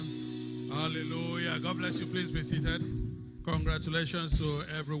Hallelujah. God bless you. Please be seated. Congratulations to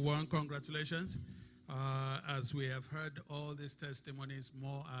everyone. Congratulations. As we have heard all these testimonies,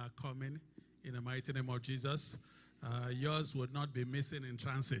 more are coming in the mighty name of Jesus. Yours would not be missing in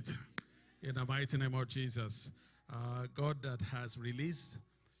transit in the mighty name of Jesus. God that has released,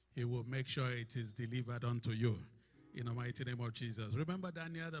 He will make sure it is delivered unto you in the mighty name of Jesus. Remember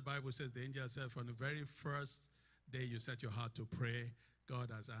Daniel, the Bible says the angel said from the very first day you set your heart to pray, God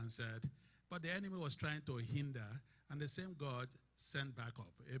has answered. But the enemy was trying to hinder, and the same God sent back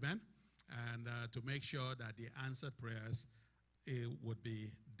up. Amen? And to make sure that the answered prayers would be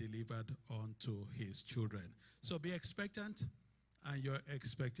delivered unto His children. So be expectant, and your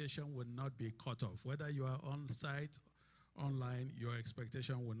expectation will not be cut off. Whether you are on site, online, your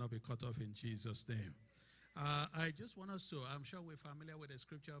expectation will not be cut off in Jesus' name. I just want us to, I'm sure we're familiar with the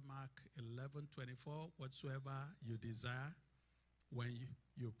scripture, Mark 11:24, whatsoever you desire, when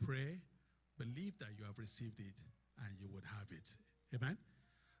you pray, believe that you have received it and you would have it. Amen?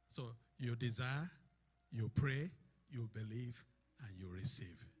 So you desire, you pray, you believe, and you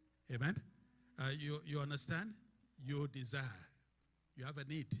receive. Amen? You understand? You desire, you have a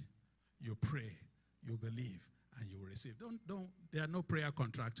need, you pray, you believe, and you receive. There are no prayer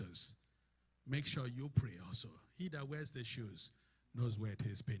contractors. Make sure you pray also. He that wears the shoes knows where it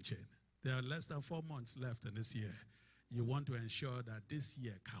is pinching. There are less than 4 months left in this year. You want to ensure that this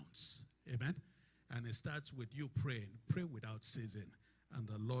year counts. Amen? And it starts with you praying. Pray without ceasing. And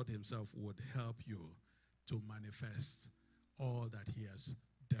the Lord Himself would help you to manifest all that He has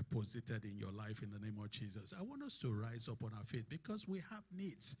deposited in your life in the name of Jesus. I want us to rise up on our feet because we have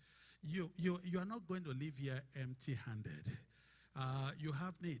needs. You are not going to live here empty-handed. You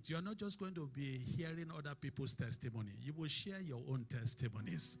have needs. You are not just going to be hearing other people's testimony. You will share your own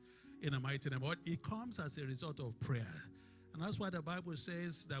testimonies in the mighty name. But it comes as a result of prayer. And that's why the Bible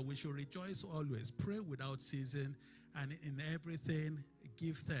says that we should rejoice always, pray without ceasing, and in everything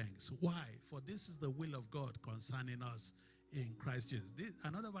give thanks. Why? For this is the will of God concerning us in Christ Jesus.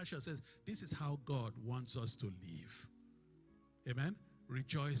 Another version says, this is how God wants us to live. Amen?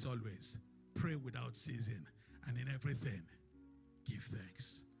 Rejoice always, pray without ceasing, and in everything give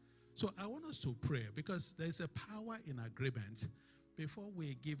thanks. So I want us to pray because there's a power in agreement. Before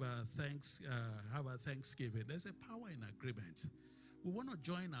we give our thanks, have our thanksgiving, there's a power in agreement. We want to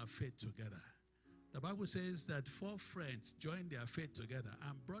join our faith together. The Bible says that 4 friends joined their faith together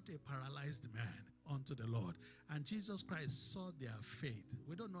and brought a paralyzed man unto the Lord. And Jesus Christ saw their faith.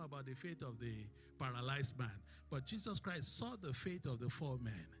 We don't know about the faith of the paralyzed man, but Jesus Christ saw the faith of the 4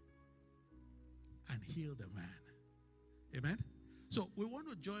 men and healed the man. Amen? So we want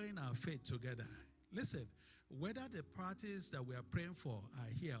to join our faith together. Listen, whether the parties that we are praying for are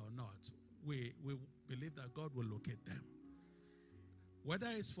here or not, we believe that God will locate them. Whether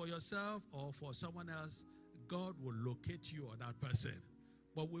it's for yourself or for someone else, God will locate you or that person.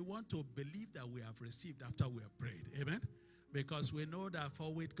 But we want to believe that we have received after we have prayed. Amen? Because we know that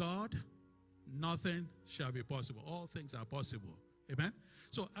for with God, nothing shall be possible. All things are possible. Amen?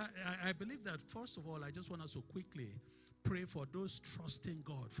 So I believe that, first of all, I just want us to quickly pray for those trusting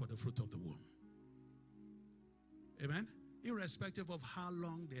God for the fruit of the womb. Amen? Irrespective of how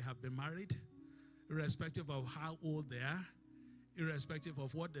long they have been married, irrespective of how old they are, irrespective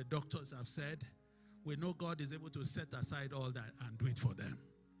of what the doctors have said, we know God is able to set aside all that and do it for them.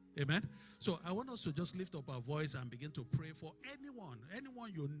 Amen? So I want us to just lift up our voice and begin to pray for anyone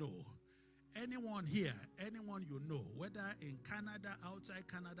you know, anyone here, anyone you know, whether in Canada, outside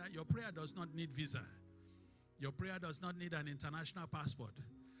Canada. Your prayer does not need visa. Your prayer does not need an international passport.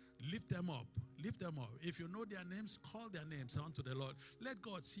 Lift them up. Lift them up. If you know their names, call their names unto the Lord. Let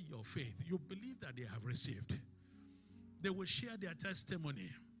God see your faith. You believe that they have received. They will share their testimony.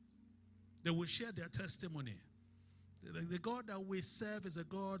 They will share their testimony. The God that we serve is a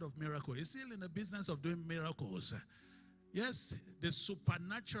God of miracles. He's still in the business of doing miracles. Yes, the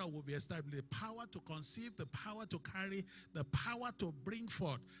supernatural will be established. The power to conceive, the power to carry, the power to bring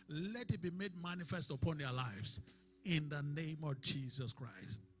forth. Let it be made manifest upon their lives. In the name of Jesus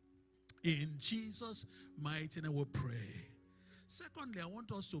Christ. In Jesus' mighty name we pray. Secondly, I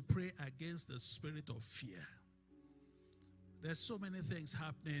want us to pray against the spirit of fear. There's so many things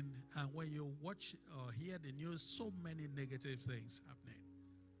happening, and when you watch or hear the news, so many negative things happening.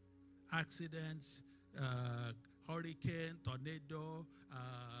 Accidents, hurricane, tornado,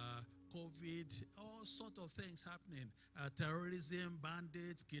 COVID, all sorts of things happening. Terrorism,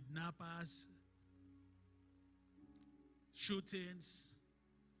 bandits, kidnappers, shootings.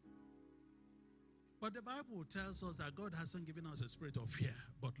 But the Bible tells us that God hasn't given us a spirit of fear,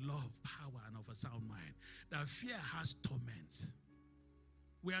 but love, power, and of a sound mind. That fear has torment.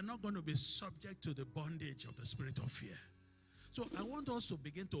 we are not going to be subject to the bondage of the spirit of fear. So I want us to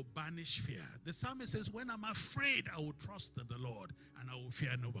begin to banish fear. The psalmist says, when I'm afraid, I will trust in the Lord and I will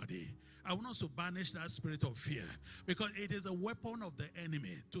fear nobody. I want us to banish that spirit of fear because it is a weapon of the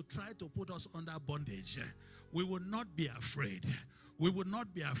enemy to try to put us under bondage. We will not be afraid. We will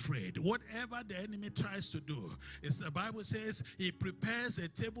not be afraid. Whatever the enemy tries to do, is the Bible says, he prepares a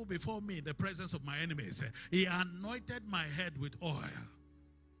table before me in the presence of my enemies. He anointed my head with oil.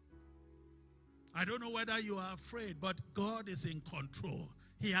 I don't know whether you are afraid, but God is in control.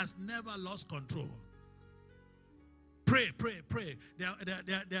 He has never lost control. Pray, pray, pray.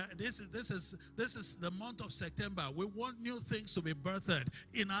 This is the month of September. We want new things to be birthed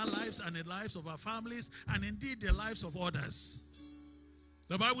in our lives and in the lives of our families and indeed the lives of others.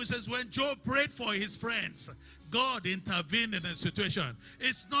 The Bible says when Job prayed for his friends, God intervened in the situation.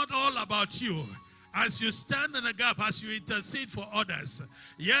 It's not all about you. As you stand in the gap, as you intercede for others,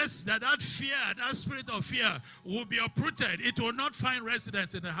 yes, that fear, that spirit of fear will be uprooted. It will not find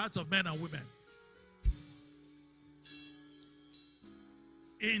residence in the hearts of men and women.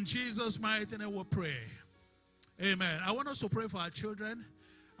 In Jesus' mighty name we pray. Amen. I want us to pray for our children.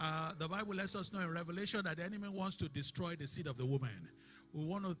 The Bible lets us know in Revelation that the enemy wants to destroy the seed of the woman. We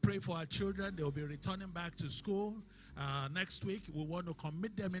want to pray for our children. They will be returning back to school. Next week, we want to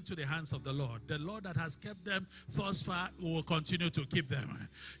commit them into the hands of the Lord. The Lord that has kept them thus far will continue to keep them.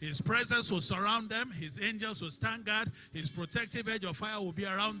 His presence will surround them. His angels will stand guard. His protective edge of fire will be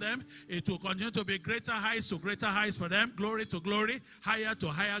around them. It will continue to be greater heights to greater heights for them, glory to glory, higher to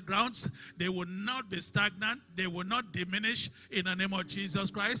higher grounds. They will not be stagnant. They will not diminish in the name of Jesus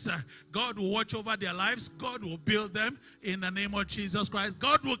Christ. God will watch over their lives. God will build them in the name of Jesus Christ.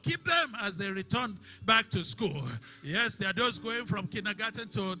 God will keep them as they return back to school. Yes, there are those going from kindergarten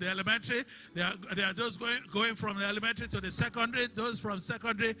to the elementary. There are those going from the elementary to the secondary. Those from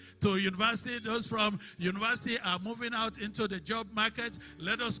secondary to university. Those from university are moving out into the job market.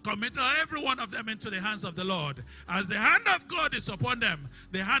 Let us commit every one of them into the hands of the Lord. As the hand of God is upon them,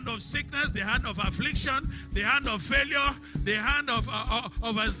 the hand of sickness, the hand of affliction, the hand of failure, the hand of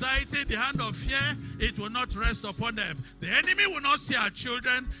anxiety, the hand of fear, it will not rest upon them. The enemy will not see our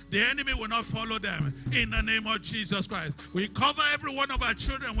children. The enemy will not follow them. In the name of Jesus Christ. We cover every one of our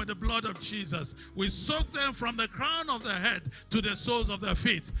children with the blood of Jesus. We soak them from the crown of their head to the soles of their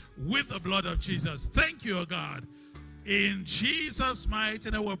feet with the blood of Jesus. Thank you, O God. In Jesus' mighty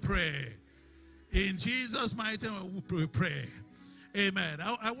name we pray. In Jesus' mighty name we pray. Amen.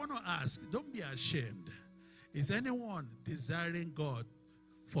 I want to ask, don't be ashamed. Is anyone desiring God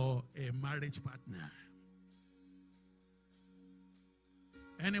for a marriage partner?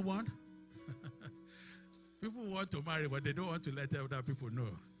 Anyone? People want to marry, but they don't want to let other people know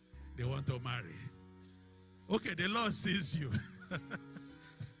they want to marry. Okay, the Lord sees you.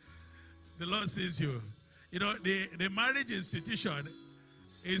 The Lord sees you. You know, the marriage institution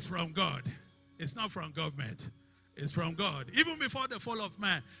is from God. It's not from government. It's from God. Even before the fall of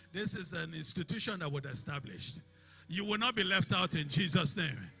man, this is an institution that was established. You will not be left out in Jesus'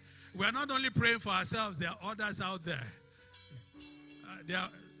 name. We are not only praying for ourselves, there are others out there.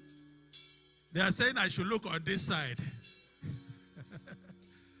 They are saying I should look on this side.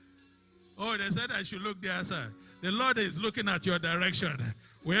 Oh, they said I should look there, sir. The Lord is looking at your direction,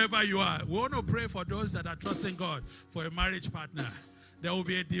 wherever you are. We want to pray for those that are trusting God for a marriage partner. There will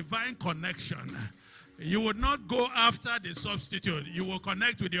be a divine connection. You will not go after the substitute. You will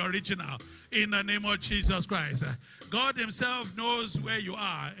connect with the original in the name of Jesus Christ. God himself knows where you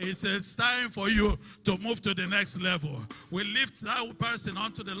are. It's time for you to move to the next level. We lift that person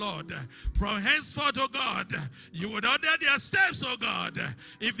onto the Lord. From henceforth, oh God, you would order their steps, oh God.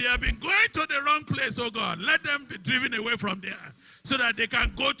 If they have been going to the wrong place, oh God, let them be driven away from there, so that they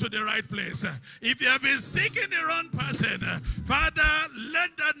can go to the right place. If you have been seeking the wrong person, Father,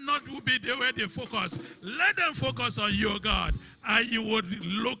 let that not be the way they focus. Let them focus on you, God, and you would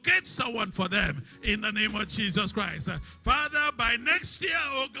locate someone for them in the name of Jesus Christ. Father, by next year,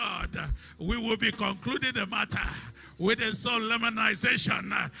 oh God, we will be concluding the matter with a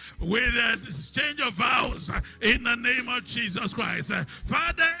solemnization, with an exchange of vows in the name of Jesus Christ.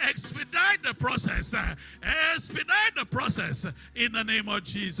 Father, expedite the process. Expedite the process in the name of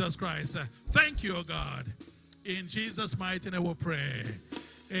Jesus Christ. Thank you, O God. In Jesus' mighty name we pray.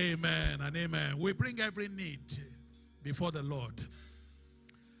 Amen and amen. We bring every need before the Lord.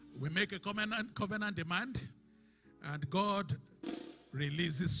 We make a covenant demand, and God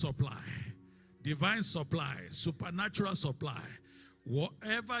releases supply. Divine supply, supernatural supply.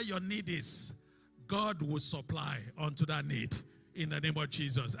 Whatever your need is, God will supply unto that need in the name of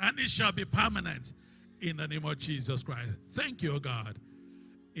Jesus. And it shall be permanent in the name of Jesus Christ. Thank you, God.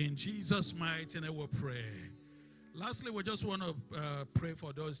 In Jesus' mighty name we pray. Lastly, we just want to pray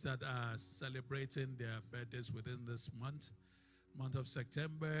for those that are celebrating their birthdays within this month of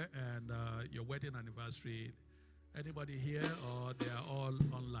September, and your wedding anniversary. Anybody here, or they are all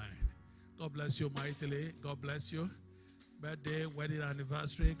online? God bless you mightily. God bless you. Birthday, wedding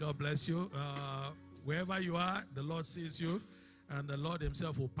anniversary, God bless you. Wherever you are, the Lord sees you, and the Lord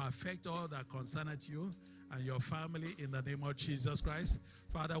himself will perfect all that concerneth you and your family in the name of Jesus Christ.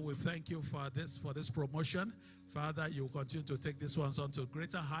 Father, we thank you for this promotion. Father, you will continue to take these ones on to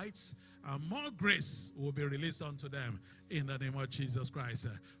greater heights, and more grace will be released unto them in the name of Jesus Christ.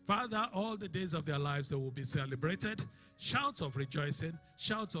 Father, all the days of their lives, they will be celebrated. Shouts of rejoicing,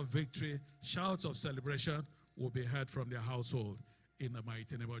 shouts of victory, shouts of celebration will be heard from their household in the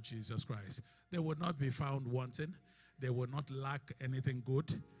mighty name of Jesus Christ. They will not be found wanting. They will not lack anything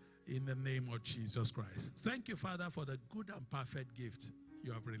good in the name of Jesus Christ. Thank you, Father, for the good and perfect gift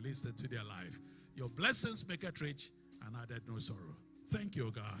you have released into their life. Your blessings make it rich and added no sorrow. Thank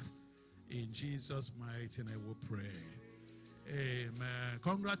you, God. In Jesus' mighty name we pray. Amen.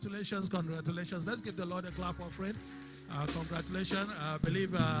 Congratulations, congratulations. Let's give the Lord a clap offering. Congratulations. I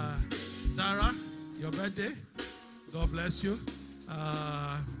believe Sarah, your birthday. God bless you.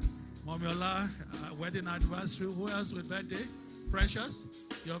 Momiola, wedding anniversary. Who else with birthday? Precious,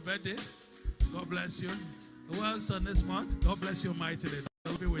 your birthday. God bless you. Who else on this month? God bless you mightily.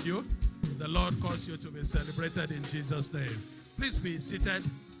 I'll be with you. The Lord calls you to be celebrated in Jesus' name. Please be seated.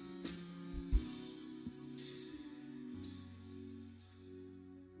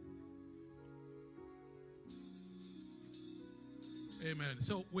 Amen.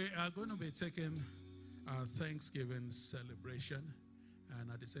 So we are going to be taking our Thanksgiving celebration,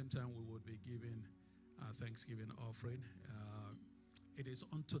 and at the same time we will be giving our Thanksgiving offering. It is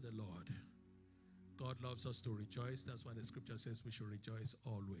unto the Lord. God loves us to rejoice. That's why the scripture says we should rejoice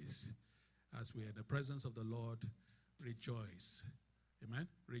always. As we are in the presence of the Lord, rejoice. Amen?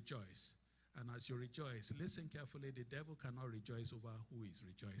 Rejoice. And as you rejoice, listen carefully. The devil cannot rejoice over who is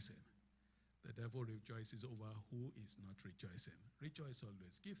rejoicing. The devil rejoices over who is not rejoicing. Rejoice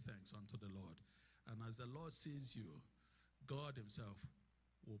always. Give thanks unto the Lord. And as the Lord sees you, God himself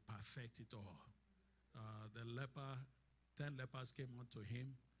will perfect it all. The leper, 10 lepers came unto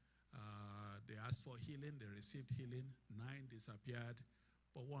him. They asked for healing. They received healing. 9 disappeared,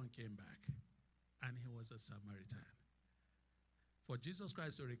 but 1 came back. And he was a Samaritan. For Jesus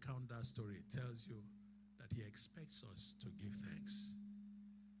Christ to recount that story, it tells you that he expects us to give thanks.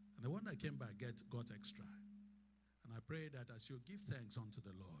 And the one that came back got extra. And I pray that as you give thanks unto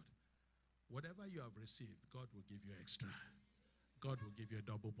the Lord, whatever you have received, God will give you extra. God will give you a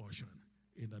double portion.